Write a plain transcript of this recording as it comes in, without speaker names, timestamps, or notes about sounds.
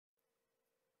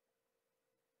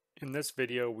In this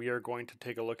video, we are going to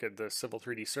take a look at the Civil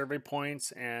 3D survey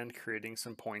points and creating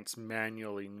some points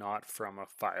manually, not from a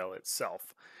file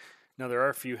itself. Now, there are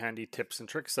a few handy tips and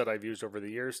tricks that I've used over the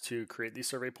years to create these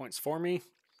survey points for me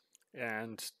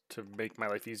and to make my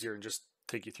life easier and just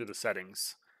take you through the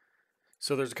settings.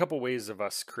 So there's a couple ways of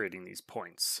us creating these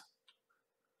points.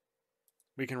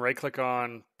 We can right click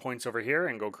on points over here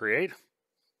and go create.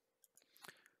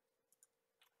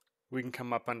 We can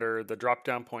come up under the drop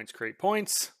down points, create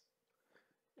points.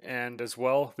 And as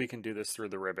well, we can do this through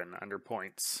the ribbon under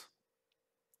points,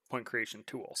 point creation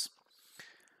tools.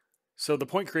 So the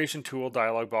point creation tool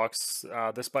dialog box,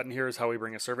 this button here is how we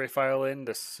bring a survey file in.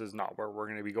 This is not where we're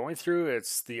going to be going through.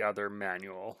 It's the other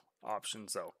manual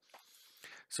options though.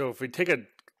 So if we take a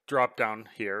drop down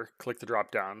here, click the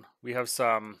drop down, we have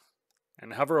some,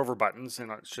 and hover over buttons and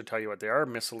it should tell you what they are,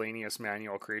 miscellaneous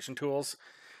manual creation tools.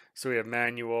 So we have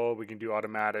manual, we can do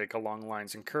automatic along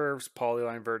lines and curves,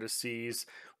 polyline vertices.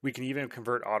 We can even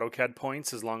convert AutoCAD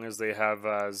points as long as they have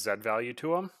a Z value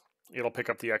to them. It'll pick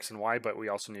up the X and Y, but we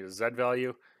also need a Z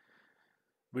value.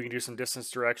 We can do some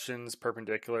distance directions,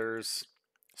 perpendiculars,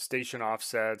 station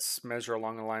offsets, measure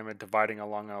along alignment, dividing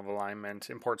along alignment,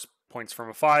 imports points from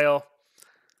a file.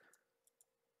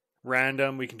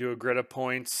 Random, we can do a grid of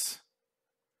points,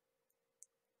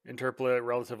 interpolate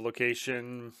relative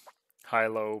location,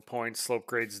 high-low points, slope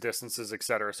grades, distances,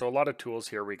 etc. So a lot of tools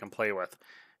here we can play with.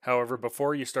 However,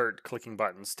 before you start clicking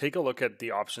buttons, take a look at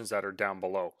the options that are down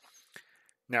below.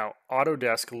 Now,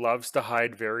 Autodesk loves to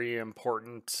hide very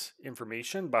important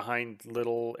information behind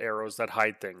little arrows that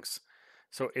hide things.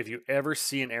 So if you ever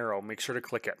see an arrow, make sure to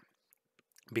click it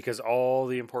because all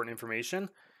the important information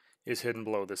is hidden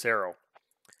below this arrow.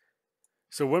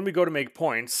 So when we go to make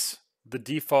points, the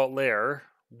default layer,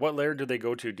 what layer do they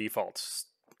go to default?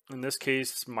 In this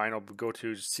case, mine will go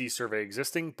to C survey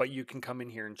existing, but you can come in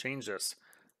here and change this.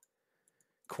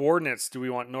 Coordinates, do we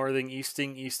want northing,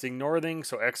 easting, easting, northing?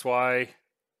 So X, Y,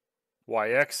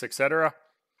 YX, etc.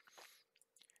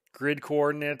 Grid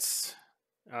coordinates,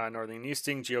 northing and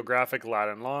easting, geographic, lat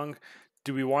and long.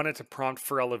 Do we want it to prompt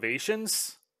for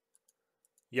elevations?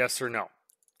 Yes or no?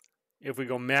 If we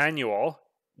go manual,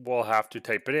 we'll have to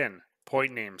type it in.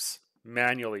 Point names,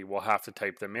 manually, we'll have to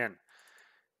type them in.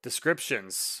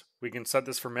 Descriptions, we can set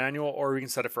this for manual or we can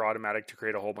set it for automatic to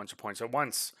create a whole bunch of points at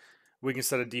once. We can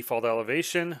set a default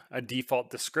elevation, a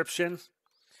default description,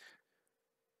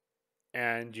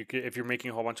 and you can, if you're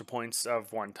making a whole bunch of points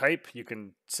of one type, you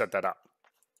can set that up.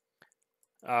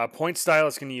 Point style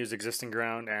is going to use existing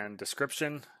ground and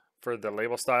description for the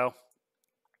label style.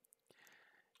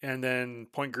 And then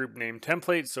point group name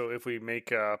template, so if we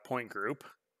make a point group,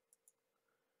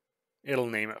 it'll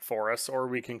name it for us, or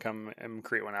we can come and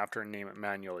create one after and name it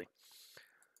manually.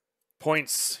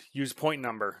 Points, use point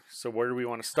number. So where do we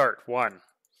want to start? 1.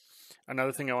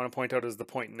 Another thing I want to point out is the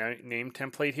point name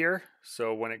template here.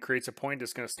 So when it creates a point,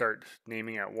 it's going to start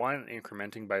naming at 1,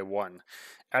 incrementing by 1.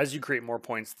 As you create more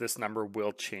points, this number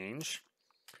will change.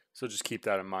 So just keep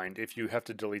that in mind. If you have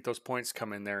to delete those points,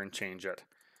 come in there and change it.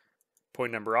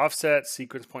 Point number offset,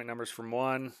 sequence point numbers from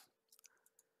 1.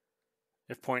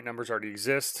 If point numbers already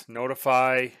exist,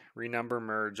 notify, renumber,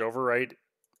 merge, overwrite.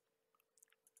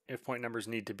 If point numbers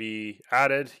need to be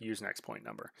added, use next point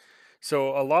number.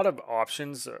 So a lot of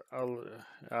options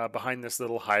behind this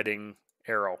little hiding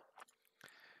arrow.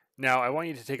 Now I want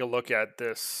you to take a look at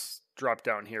this drop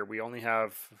down here. We only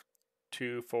have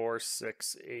 2, 4,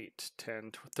 6, 8,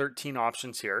 10, 13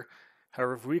 options here.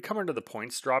 However, if we come into the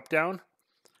points drop down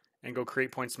and go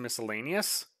create points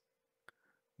miscellaneous,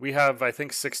 we have I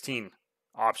think 16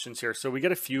 options here. So we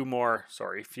get a few more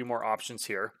options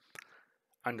here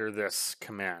under this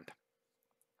command.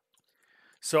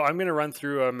 So I'm going to run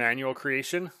through a manual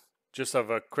creation just of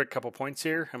a quick couple points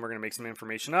here, and we're going to make some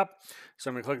information up. So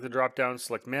I'm going to click the drop down,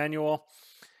 select manual,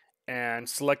 and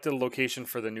select the location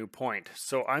for the new point.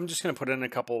 So I'm just going to put in a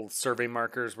couple survey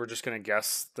markers. We're just going to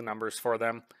guess the numbers for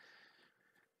them.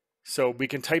 So we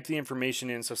can type the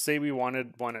information in. So say we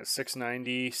wanted one at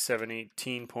 690,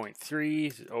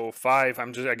 718.305.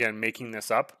 I'm just, again, making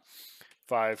this up.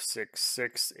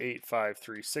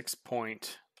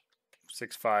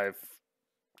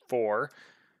 5668536.654.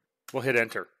 We'll hit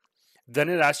enter. Then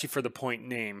it asks you for the point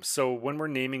name. So when we're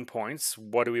naming points,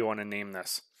 what do we want to name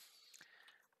this?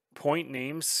 Point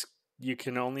names, you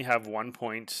can only have one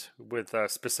point with a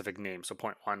specific name. So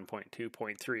point 1, point 2,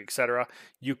 point 3, etc.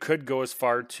 You could go as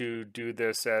far to do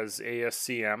this as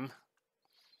ASCM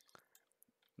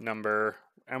number,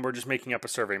 and we're just making up a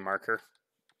survey marker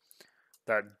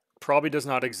that probably does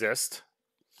not exist.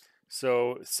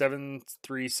 So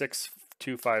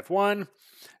 736251.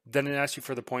 Then it asks you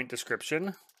for the point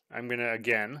description. I'm going to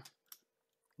again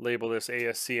label this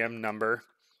ASCM number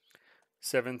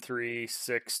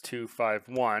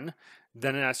 736251.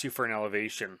 Then it asks you for an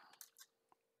elevation.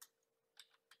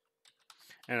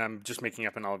 And I'm just making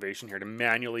up an elevation here to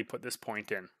manually put this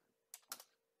point in.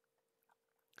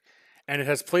 And it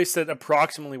has placed it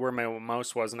approximately where my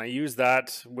mouse was, and I use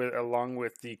that along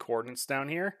with the coordinates down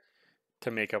here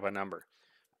to make up a number.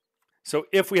 So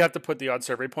if we have to put the odd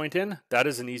survey point in, that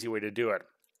is an easy way to do it.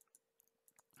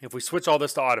 If we switch all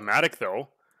this to automatic though,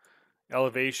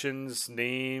 elevations,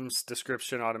 names,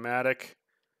 description, automatic,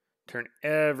 turn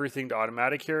everything to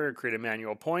automatic here, create a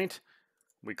manual point,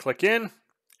 we click in,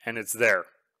 and it's there.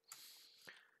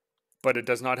 But it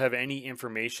does not have any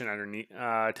information underneath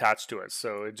attached to it.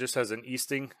 So it just has an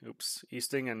easting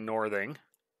and northing.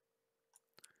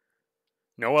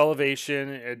 No elevation,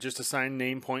 it just assigned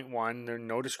name point 1, there are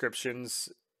no descriptions,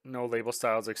 no label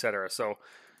styles, etc. So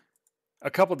a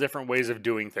couple different ways of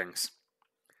doing things.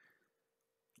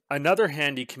 Another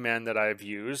handy command that I've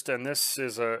used, and this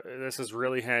is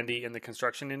really handy in the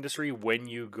construction industry when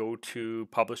you go to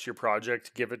publish your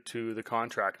project, give it to the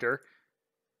contractor.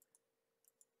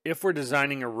 If we're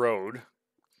designing a road,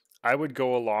 I would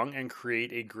go along and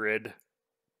create a grid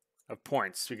of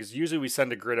points, because usually we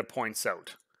send a grid of points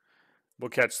out. We'll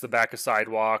catch the back of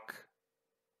sidewalk,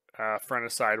 front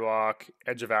of sidewalk,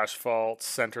 edge of asphalt,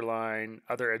 center line,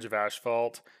 other edge of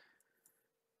asphalt,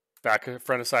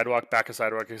 front of sidewalk, back of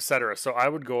sidewalk, etc. So I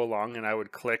would go along and I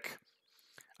would click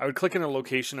in a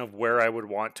location of where I would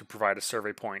want to provide a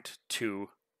survey point to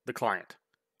the client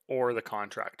or the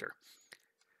contractor.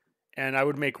 And I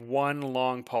would make one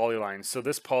long polyline. So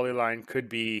this polyline could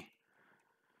be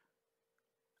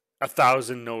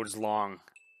 1,000 nodes long,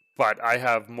 but I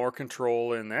have more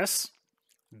control in this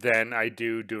than I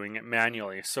do doing it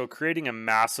manually. So creating a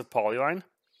massive polyline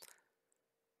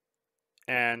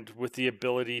and with the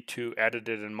ability to edit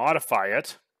it and modify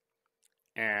it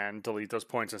and delete those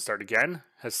points and start again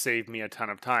has saved me a ton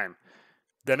of time.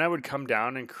 Then I would come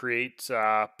down and create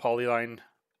polyline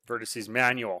vertices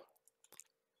manual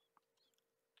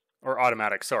or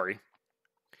automatic, sorry.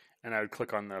 And I would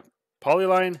click on the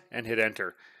polyline and hit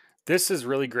enter. This is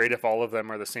really great if all of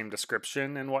them are the same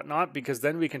description and whatnot, because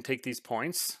then we can take these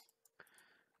points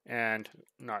and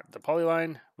not the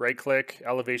polyline, right click,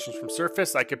 elevations from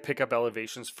surface. I could pick up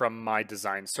elevations from my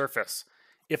design surface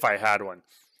if I had one.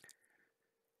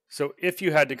 So if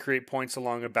you had to create points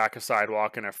along a back of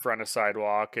sidewalk and a front of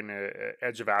sidewalk and an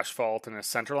edge of asphalt and a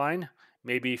center line,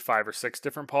 maybe 5 or 6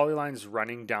 different polylines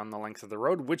running down the length of the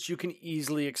road, which you can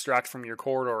easily extract from your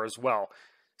corridor as well.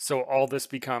 So all this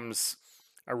becomes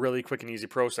a really quick and easy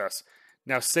process.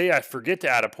 Now say I forget to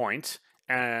add a point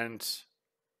and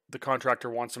the contractor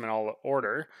wants them in all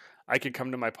order. I could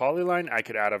come to my polyline, I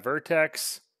could add a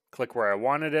vertex, click where I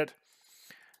wanted it,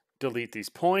 delete these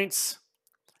points,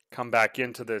 come back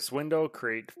into this window,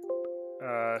 create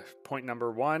point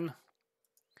number 1,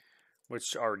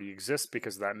 which already exists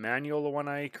because of that manual, the one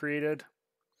I created.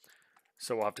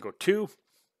 So we'll have to go 2,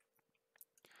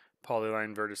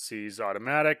 polyline vertices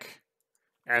automatic,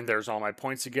 and there's all my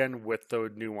points again with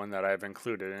the new one that I've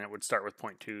included, and it would start with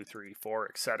point 2, 3, 4,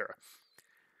 etc.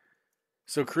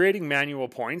 So creating manual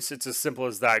points, it's as simple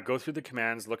as that. Go through the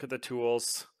commands, look at the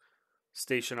tools,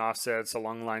 station offsets,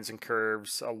 along lines and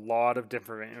curves, a lot of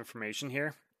different information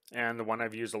here. And the one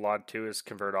I've used a lot too is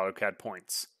convert AutoCAD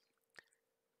points.